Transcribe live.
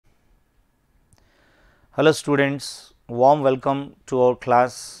Hello students, warm welcome to our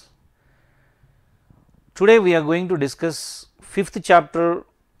class. Today we are going to discuss 5th chapter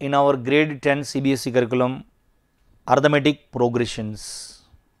in our grade 10 CBSE curriculum, Arithmetic Progressions.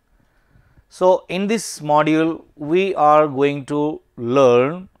 So in this module we are going to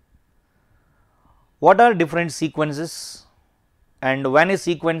learn what are different sequences and when a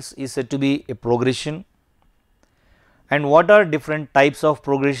sequence is said to be a progression, and what are different types of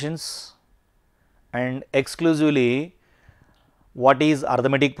progressions, and exclusively what is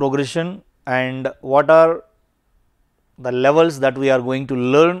arithmetic progression and what are the levels that we are going to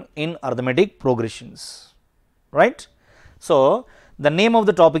learn in arithmetic progressions, right. So, the name of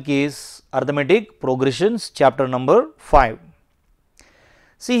the topic is Arithmetic Progressions chapter number 5.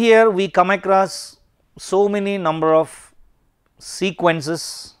 See, here we come across so many number of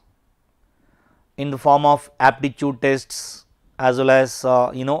sequences in the form of aptitude tests as well as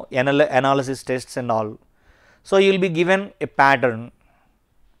analysis tests and all. So, you will be given a pattern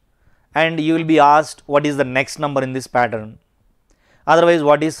and you will be asked what is the next number in this pattern, otherwise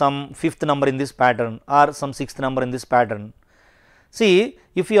what is some fifth number in this pattern or some sixth number in this pattern. See,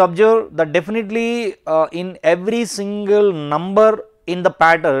 if you observe that definitely in every single number in the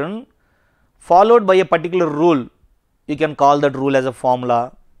pattern followed by a particular rule, you can call that rule as a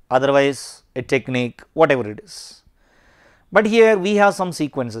formula, otherwise a technique, whatever it is. But here we have some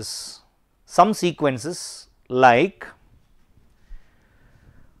sequences like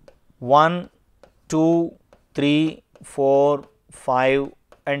 1, 2, 3, 4, 5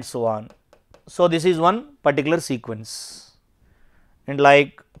 and so on. So, this is one particular sequence, and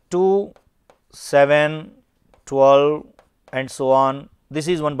like 2, 7, 12 and so on, this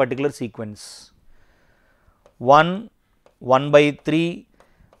is one particular sequence. 1, 1 by 3,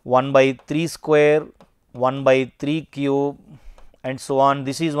 1 by 3 square, 1 by 3 cube and so on,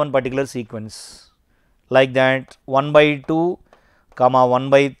 this is one particular sequence. Like that 1 by 2, 1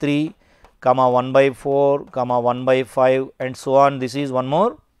 by 3, 1 by 4, 1 by 5 and so on, this is one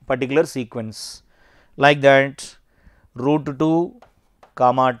more particular sequence. Like that root 2,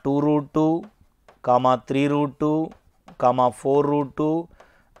 2 root 2, 3 root 2, 4 root 2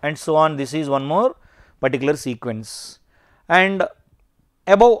 and so on, this is one more particular sequence. And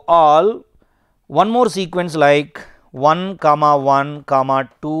above all, one more sequence like 1, 1,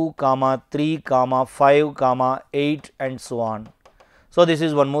 2, 3, 5, 8 and so on. So, this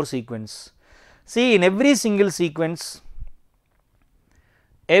is one more sequence. See, in every single sequence,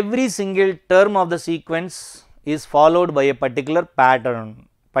 every single term of the sequence is followed by a particular pattern,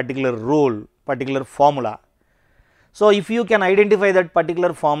 particular rule, particular formula. So, if you can identify that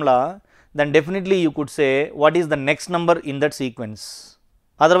particular formula, then definitely you could say what is the next number in that sequence.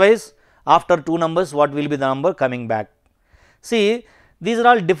 Otherwise, after 2 numbers, what will be the number coming back? See, these are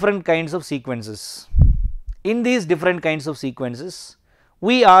all different kinds of sequences. In these different kinds of sequences,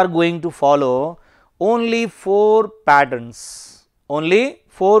 we are going to follow only 4 patterns, only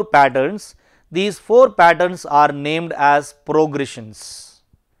 4 patterns. These 4 patterns are named as progressions.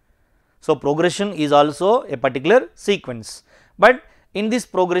 So, progression is also a particular sequence, but in these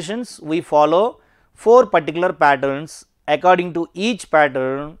progressions we follow 4 particular patterns. According to each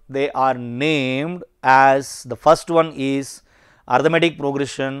pattern, they are named as, the first one is arithmetic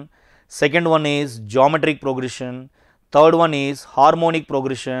progression, second one is geometric progression, third one is harmonic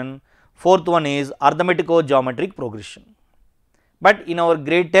progression, fourth one is arithmetico-geometric progression. But in our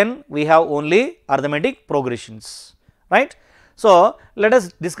grade 10, we have only arithmetic progressions, right. So, let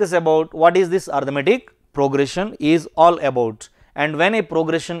us discuss about what is this arithmetic progression is all about, and when a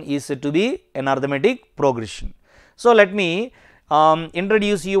progression is said to be an arithmetic progression. So, let me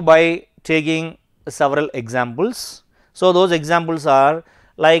introduce you by taking several examples. So, those examples are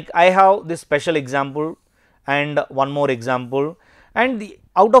like, I have this special example and one more example, and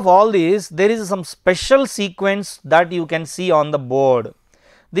out of all these there is some special sequence that you can see on the board.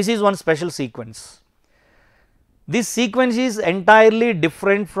 This is one special sequence. This sequence is entirely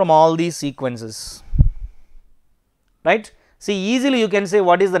different from all these sequences, right. See, easily you can say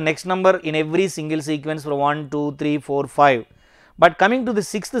what is the next number in every single sequence from 1, 2, 3, 4, 5, but coming to the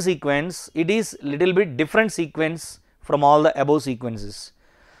 6th sequence, it is little bit different sequence from all the above sequences.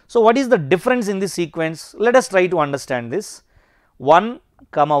 So, what is the difference in this sequence? Let us try to understand this. 1,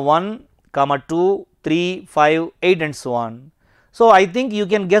 1, 2, 3, 5, 8 and so on. So, I think you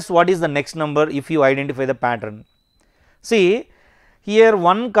can guess what is the next number if you identify the pattern. See, here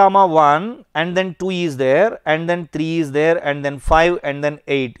 1, 1 and then 2 is there and then 3 is there and then 5 and then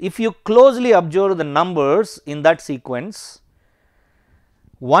 8. If you closely observe the numbers in that sequence,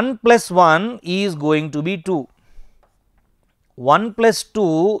 1 plus 1 is going to be 2, 1 plus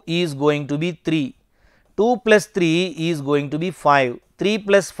 2 is going to be 3, 2 plus 3 is going to be 5, 3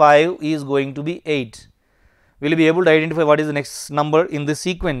 plus 5 is going to be 8. Will you be able to identify what is the next number in this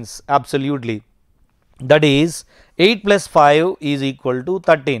sequence? Absolutely. That is 8 plus 5 is equal to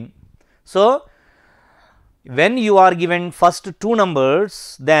 13. So, when you are given first two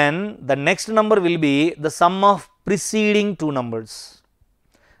numbers, then the next number will be the sum of preceding two numbers.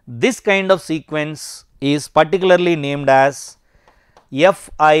 This kind of sequence is particularly named as FIBONACCI,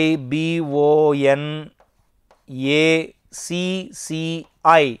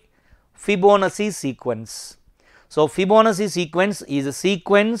 Fibonacci sequence. So, Fibonacci sequence is a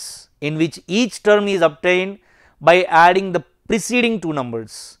sequence in which each term is obtained by adding the preceding two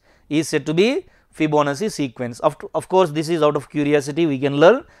numbers, is said to be Fibonacci sequence. Of course, this is out of curiosity, we can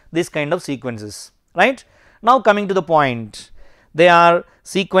learn this kind of sequences, right. Now, coming to the point, they are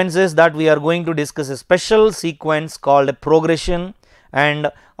sequences that we are going to discuss a special sequence called a progression,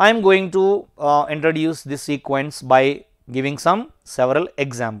 and I am going to introduce this sequence by giving several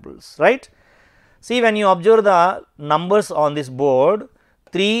examples, right. See, when you observe the numbers on this board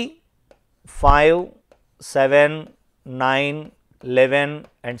 3, 5, 7, 9, 11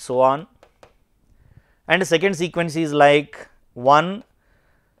 and so on, and the second sequence is like 1,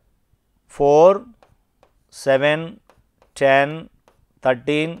 4, 7, 10,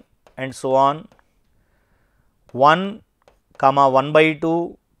 13 and so on, 1, 1 by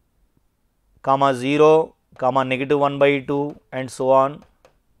 2, 0, negative 1 by 2 and so on,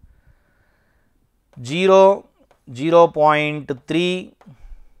 0, 0.3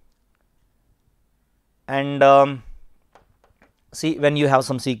 and see, when you have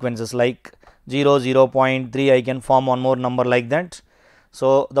some sequences like 0, 0.3, I can form one more number like that.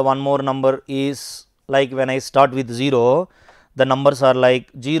 So, the one more number is like when I start with 0, the numbers are like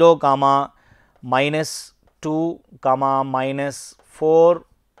 0, minus 2, minus 4,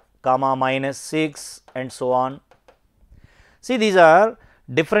 minus 6 and so on. See, these are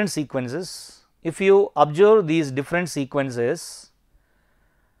different sequences. If you observe these different sequences,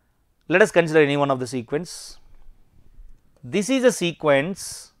 let us consider any one of the sequence. This is a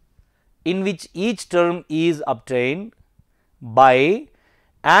sequence in which each term is obtained by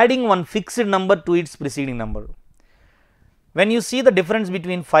adding one fixed number to its preceding number. When you see the difference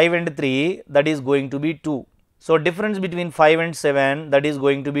between 5 and 3, that is going to be 2. So, difference between 5 and 7, that is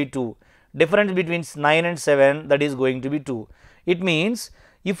going to be 2. Difference between 9 and 7, that is going to be 2. It means,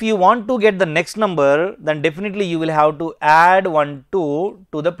 if you want to get the next number, then definitely you will have to add one 2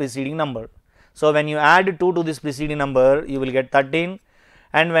 to the preceding number. So, when you add 2 to this preceding number, you will get 13,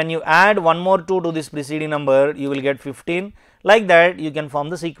 and when you add one more 2 to this preceding number, you will get 15. Like that, you can form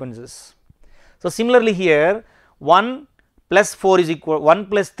the sequences. So, similarly here 1 plus 4 is equal, 1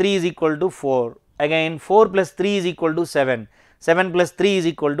 plus 3 is equal to 4, again 4 plus 3 is equal to 7, 7 plus 3 is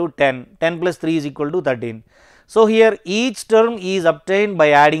equal to 10, 10 plus 3 is equal to 13. So, here each term is obtained by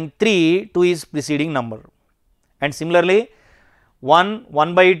adding 3 to its preceding number, and similarly 1,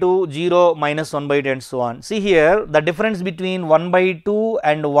 1 by 2, 0, minus 1 by 2 and so on. See here, the difference between 1 by 2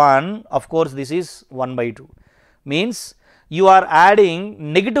 and 1, of course, this is 1 by 2, means you are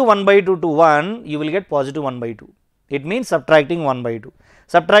adding negative 1 by 2 to 1, you will get positive 1 by 2. It means subtracting 1 by 2.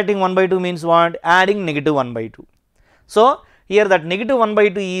 Subtracting 1 by 2 means what? Adding negative 1 by 2. So, here that negative 1 by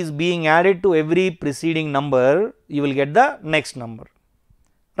 2 is being added to every preceding number, you will get the next number,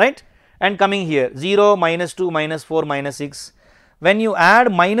 right. And coming here 0, minus 2, minus 4, minus 6, when you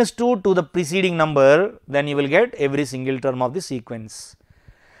add minus 2 to the preceding number, then you will get every single term of the sequence.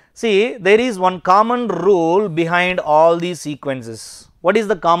 See, there is one common rule behind all these sequences. What is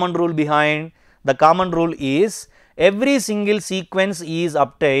the common rule behind? The common rule is every single sequence is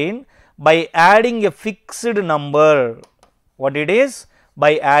obtained by adding a fixed number. What it is?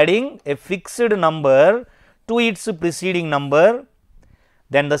 By adding a fixed number to its preceding number,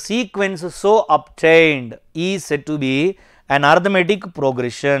 then the sequence so obtained is said to be an arithmetic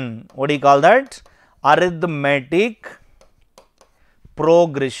progression. What do you call that? Arithmetic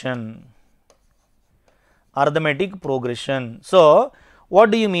progression. Arithmetic progression. So,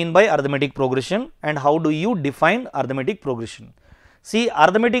 what do you mean by arithmetic progression and how do you define arithmetic progression? See,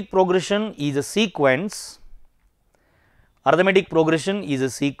 arithmetic progression is a sequence. Arithmetic progression is a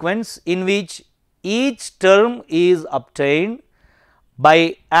sequence in which each term is obtained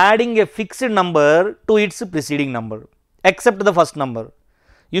by adding a fixed number to its preceding number, except the first number.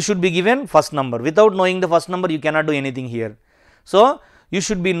 You should be given first number. Without knowing the first number, you cannot do anything here. So, you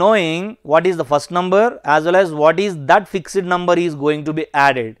should be knowing what is the first number as well as what is that fixed number is going to be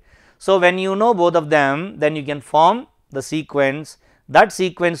added. So, when you know both of them, then you can form the sequence. That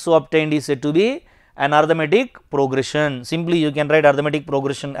sequence so obtained is said to be an arithmetic progression. Simply you can write arithmetic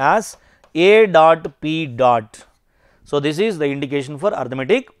progression as A dot P dot. So, this is the indication for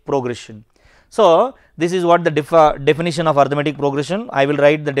arithmetic progression. So, this is what the definition of arithmetic progression. I will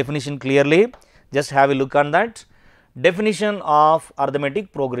write the definition clearly, just have a look on that. Definition of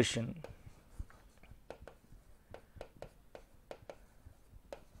arithmetic progression.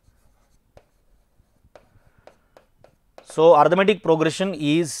 So, arithmetic progression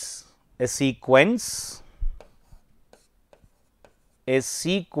is a sequence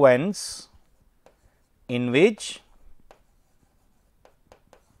in which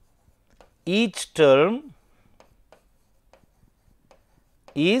each term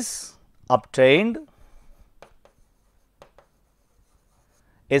is obtained,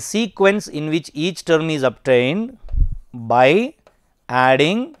 by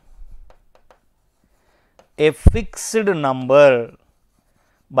adding a fixed number,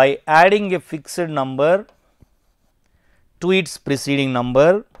 to its preceding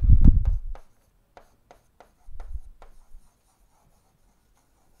number,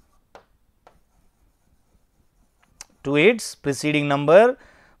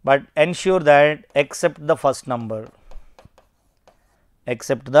 but ensure that except the first number.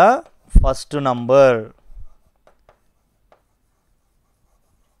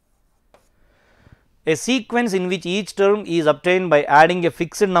 A sequence in which each term is obtained by adding a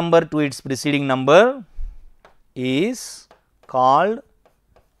fixed number to its preceding number is called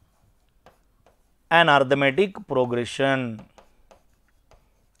an arithmetic progression.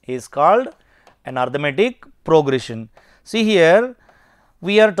 See here,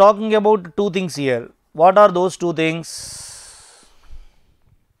 we are talking about two things here. What are those two things?